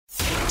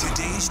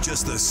Today's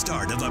just the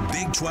start of the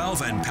Big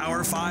 12 and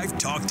Power 5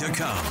 talk to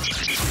come.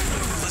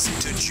 Listen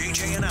to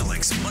JJ and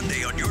Alex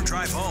Monday on your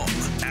drive home.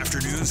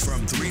 Afternoons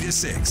from 3 to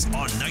 6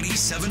 on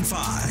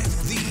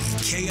 97.5, the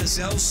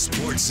KSL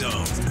Sports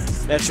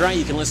Zone. That's right.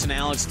 You can listen to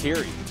Alex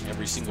Kirry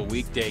every single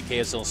weekday.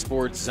 KSL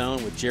Sports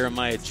Zone with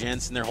Jeremiah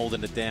Jensen. They're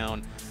holding it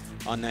down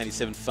on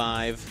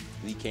 97.5,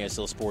 the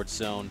KSL Sports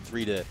Zone,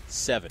 3 to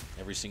 7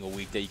 every single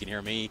weekday. You can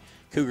hear me,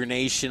 Cougar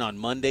Nation, on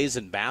Mondays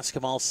in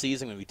basketball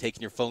season. I'm going to be taking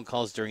your phone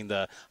calls during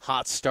the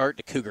hot start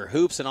to Cougar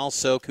Hoops, and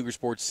also Cougar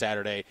Sports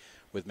Saturday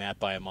with Matt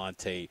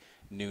Baiamonte,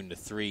 noon to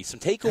 3.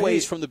 Some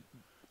takeaways from the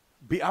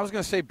I was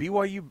going to say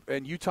BYU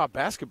and Utah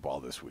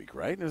basketball this week,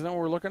 right? Isn't that what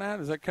we're looking at?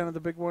 Is that kind of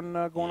the big one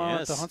going on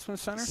at the Huntsman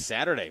Center?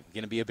 Saturday,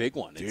 going to be a big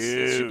one.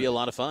 It should be a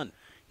lot of fun.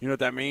 You know what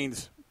that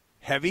means?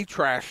 Heavy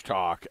trash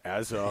talk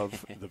as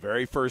of the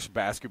very first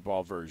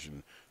basketball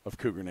version of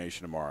Cougar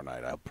Nation tomorrow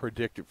night. I'll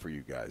predict it for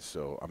you guys,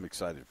 so I'm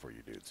excited for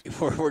you dudes.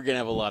 We're going to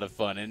have a lot of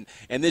fun.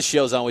 And this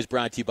show is always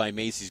brought to you by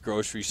Macy's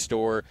Grocery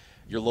Store,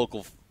 your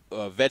local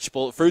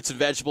fruits and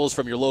vegetables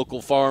from your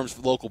local farms,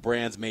 local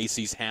brands.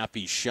 Macy's,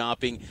 happy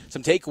shopping.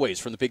 Some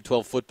takeaways from the Big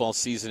 12 football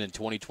season in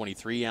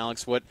 2023,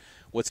 Alex.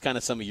 What's kind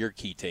of some of your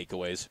key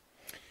takeaways?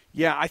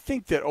 Yeah, I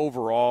think that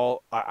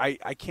overall,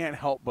 I can't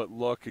help but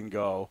look and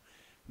go,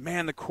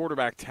 man, the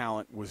quarterback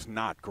talent was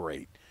not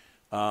great.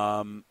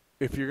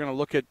 If you're going to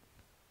look at,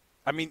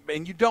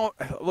 and you don't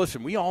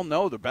listen. We all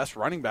know the best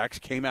running backs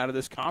came out of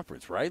this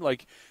conference, right?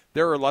 Like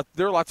there are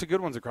lots of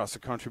good ones across the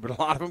country, but a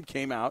lot of them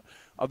came out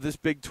of this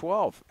Big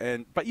 12.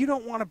 But you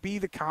don't want to be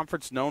the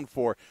conference known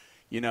for,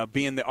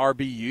 being the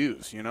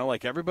RBUs.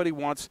 Like everybody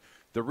wants.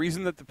 The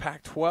reason that the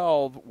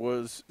Pac-12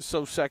 was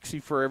so sexy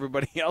for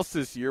everybody else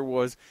this year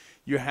was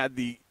you had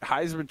the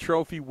Heisman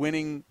Trophy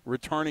winning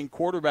returning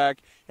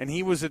quarterback, and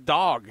he was a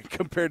dog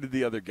compared to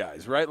the other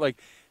guys, right? Like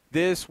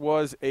this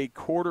was a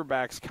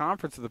quarterbacks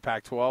conference of the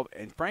Pac-12,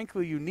 and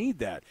frankly, you need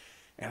that.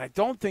 And I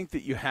don't think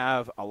that you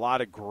have a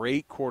lot of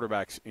great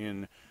quarterbacks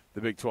in the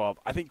Big 12.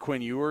 I think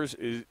Quinn Ewers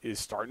is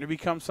starting to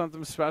become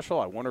something special.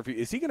 I wonder if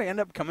is he going to end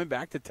up coming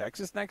back to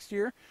Texas next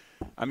year?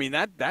 I mean,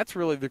 that's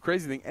really the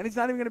crazy thing. And he's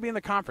not even going to be in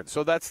the conference.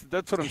 So that's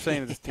what I'm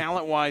saying is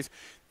talent-wise,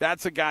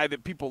 that's a guy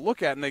that people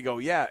look at and they go,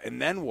 yeah,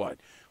 and then what?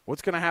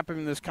 What's going to happen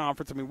in this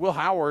conference? I mean, Will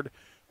Howard,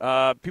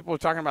 people are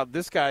talking about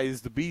this guy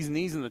is the bee's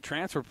knees in the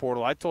transfer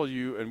portal. I told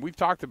you, and we've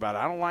talked about it,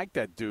 I don't like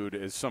that dude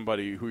as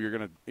somebody who you're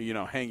going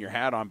to, hang your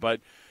hat on.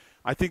 But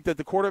I think that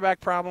the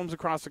quarterback problems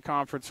across the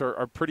conference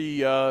are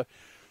pretty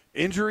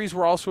injuries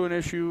were also an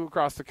issue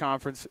across the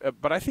conference.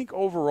 But I think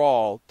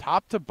overall,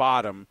 top to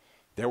bottom,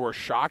 there were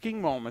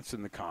shocking moments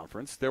in the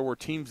conference. There were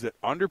teams that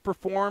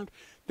underperformed.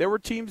 There were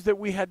teams that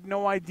we had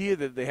no idea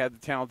that they had the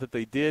talent that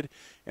they did,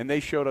 and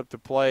they showed up to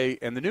play.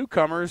 And the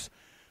newcomers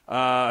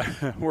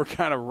were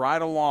kind of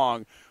right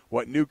along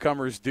what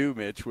newcomers do,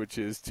 Mitch, which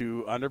is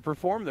to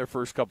underperform their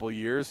first couple of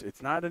years.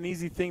 It's not an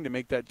easy thing to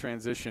make that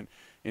transition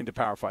into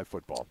Power 5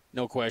 football.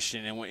 No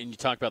question. And when you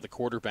talk about the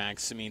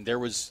quarterbacks, I mean, there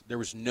was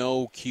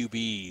no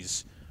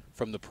QBs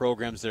from the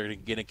programs that are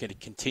going to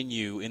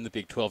continue in the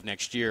Big 12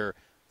 next year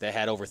that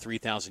had over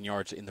 3,000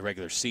 yards in the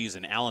regular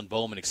season. Alan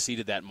Bowman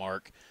exceeded that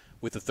mark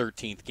with the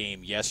 13th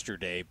game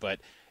yesterday. But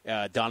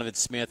Donovan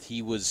Smith,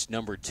 he was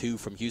number 2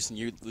 from Houston.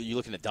 You're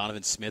looking at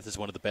Donovan Smith as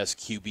one of the best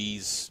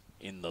QBs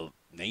in the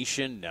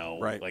nation? No.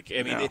 Right.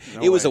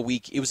 It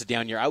was a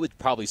down year. I would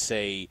probably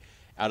say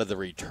out of the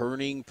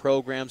returning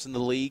programs in the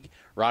league,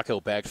 Rocco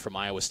Becht from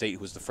Iowa State, who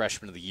was the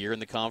freshman of the year in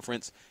the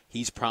conference,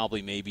 he's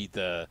probably maybe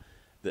the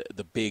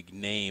big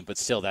name, but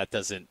still that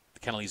doesn't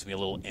kind of leaves me a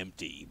little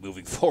empty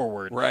moving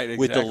forward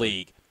with the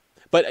league.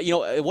 But,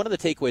 one of the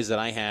takeaways that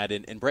I had,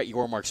 and Brett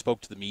Yormark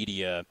spoke to the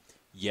media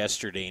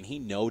yesterday, and he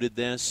noted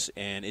this,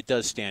 and it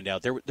does stand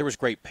out. There was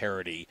great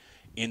parity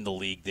in the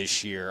league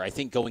this year. I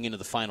think going into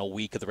the final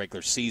week of the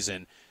regular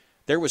season,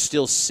 there was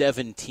still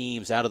 7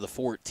 teams out of the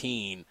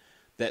 14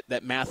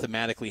 that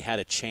mathematically had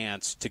a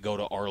chance to go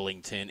to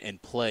Arlington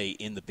and play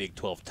in the Big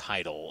 12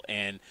 title.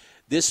 And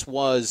this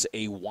was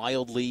a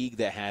wild league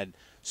that had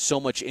so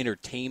much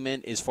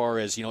entertainment as far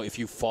as, if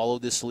you follow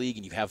this league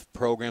and you have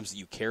programs that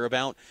you care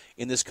about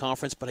in this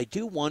conference. But I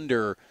do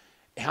wonder,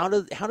 how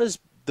does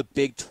the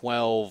Big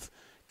 12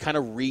 kind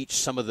of reach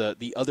some of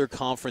the other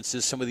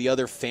conferences, some of the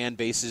other fan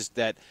bases,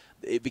 that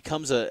it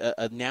becomes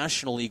a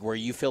national league where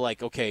you feel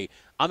like, okay,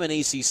 I'm an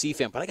ACC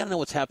fan, but I got to know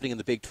what's happening in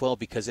the Big 12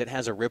 because it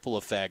has a ripple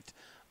effect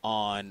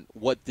on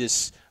what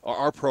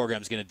our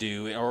program's going to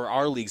do or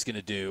our league's going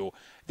to do.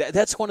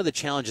 That's one of the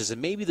challenges,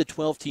 and maybe the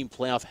 12-team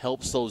playoff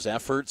helps those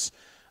efforts.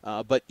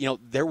 But,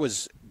 there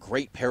was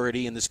great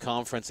parity in this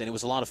conference, and it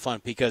was a lot of fun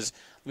because,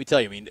 let me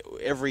tell you,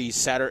 every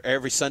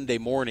Sunday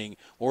morning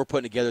when we're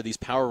putting together these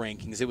power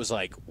rankings, it was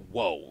like,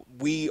 whoa,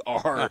 we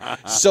are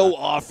so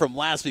off from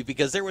last week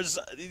because there was,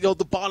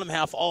 the bottom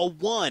half all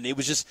won. It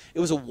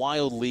was a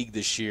wild league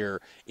this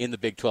year in the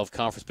Big 12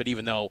 conference, but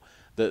even though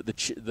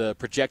the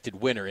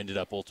projected winner ended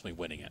up ultimately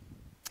winning it.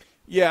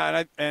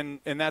 Yeah, and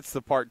that's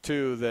the part,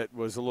 too, that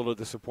was a little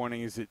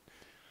disappointing is that,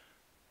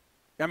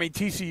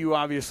 TCU,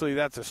 obviously,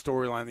 that's a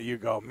storyline that you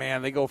go,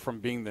 man, they go from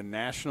being the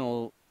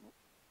national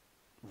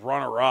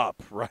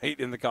runner-up, right,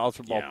 in the college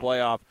football Yeah.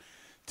 playoff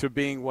to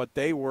being what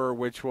they were,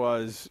 which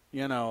was,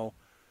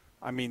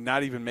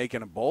 not even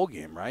making a bowl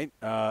game, right?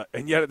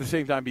 And yet at the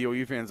same time,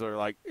 BYU fans are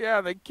like,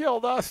 yeah, they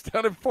killed us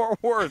down in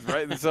Fort Worth,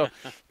 right? And so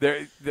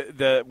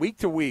the week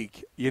to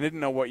week, you didn't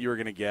know what you were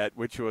going to get,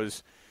 which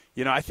was,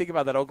 I think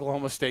about that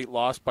Oklahoma State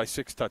loss by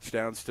 6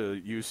 touchdowns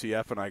to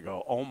UCF, and I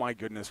go, oh, my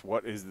goodness,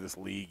 what is this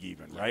league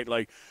even, right?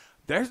 Like,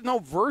 there's no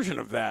version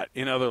of that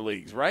in other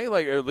leagues, right?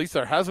 Like, or at least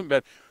there hasn't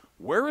been.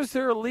 Where is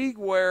there a league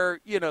where,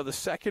 the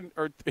second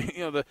or,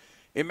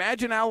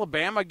 imagine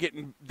Alabama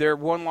getting their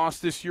one loss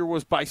this year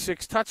was by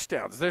 6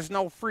 touchdowns. There's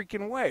no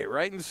freaking way,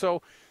 right? And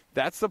so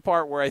that's the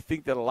part where I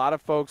think that a lot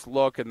of folks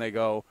look and they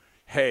go,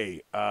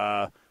 hey,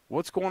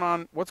 what's going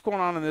on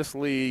in this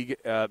league?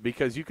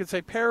 Because you could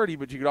say parity,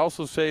 but you could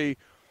also say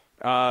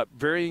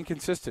very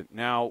inconsistent.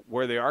 Now,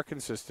 where they are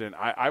consistent,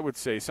 I would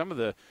say some of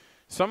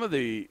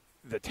the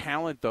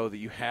talent, though, that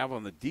you have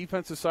on the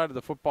defensive side of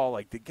the football,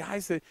 like the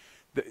guys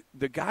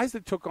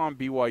that took on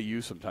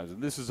BYU sometimes,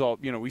 and this is all,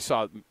 we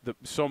saw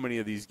so many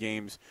of these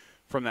games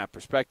from that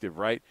perspective,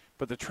 right?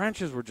 But the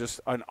trenches were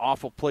just an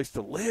awful place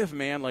to live,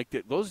 man. Like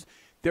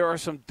there are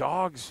some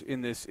dogs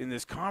in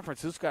this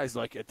conference. Those guys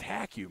like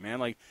attack you, man.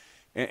 Like,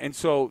 and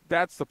so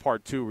that's the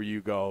part too where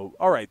you go,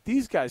 all right,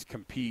 these guys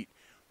compete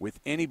with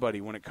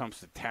anybody when it comes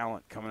to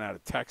talent coming out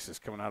of Texas,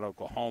 coming out of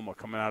Oklahoma,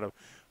 coming out of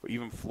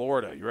even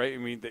Florida, right? I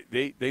mean,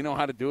 they know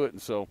how to do it,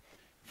 and so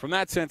from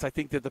that sense, I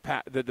think that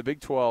the Big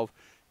 12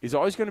 is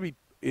always going to be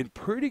in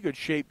pretty good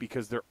shape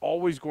because they're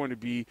always going to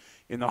be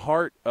in the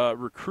heart,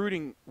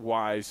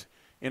 recruiting-wise,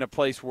 in a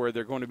place where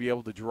they're going to be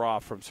able to draw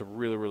from some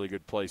really, really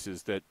good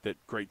places that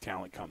great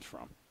talent comes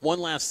from. One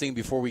last thing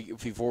before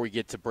we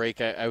get to break,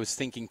 I was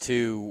thinking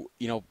too,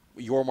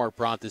 Yormark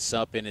brought this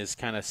up in his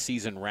kind of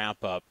season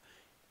wrap-up.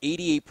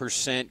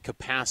 88%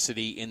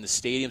 capacity in the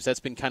stadiums.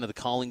 That's been kind of the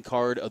calling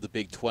card of the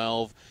Big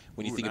 12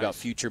 when you think about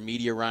future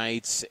media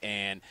rights.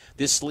 And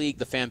this league,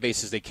 the fan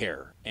bases, they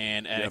care.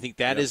 And I think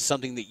that is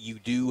something that you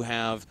do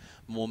have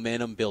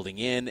momentum building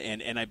in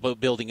and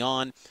building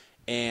on.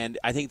 And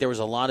I think there was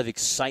a lot of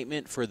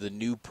excitement for the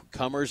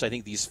newcomers. I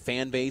think these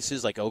fan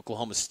bases, like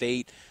Oklahoma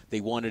State,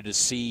 they wanted to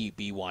see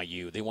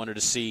BYU. They wanted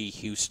to see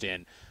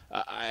Houston.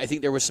 I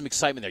think there was some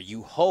excitement there.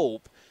 You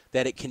hope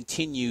that it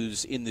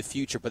continues in the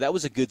future. But that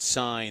was a good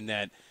sign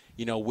that,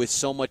 with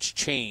so much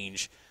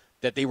change,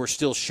 that they were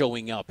still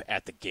showing up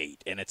at the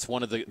gate. And it's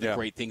one of the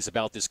great things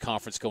about this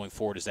conference going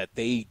forward is that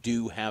they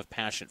do have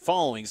passionate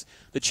followings.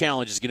 The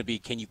challenge is going to be,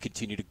 can you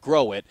continue to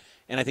grow it?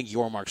 And I think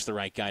Yormark's the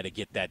right guy to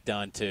get that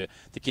done, to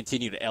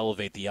continue to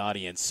elevate the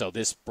audience so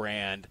this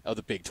brand of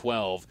the Big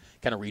 12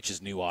 kind of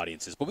reaches new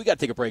audiences. But we got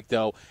to take a break,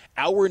 though.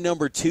 Hour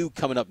number 2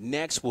 coming up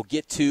next. We'll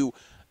get to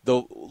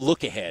the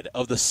look ahead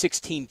of the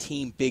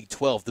 16-team Big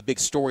 12, the big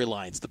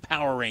storylines, the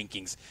power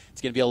rankings.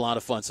 It's going to be a lot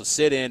of fun. So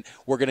sit in.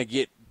 We're going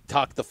to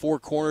talk the Four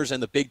Corners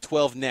and the Big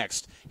 12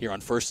 next here on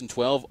First and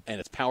 12, and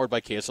it's powered by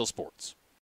KSL Sports.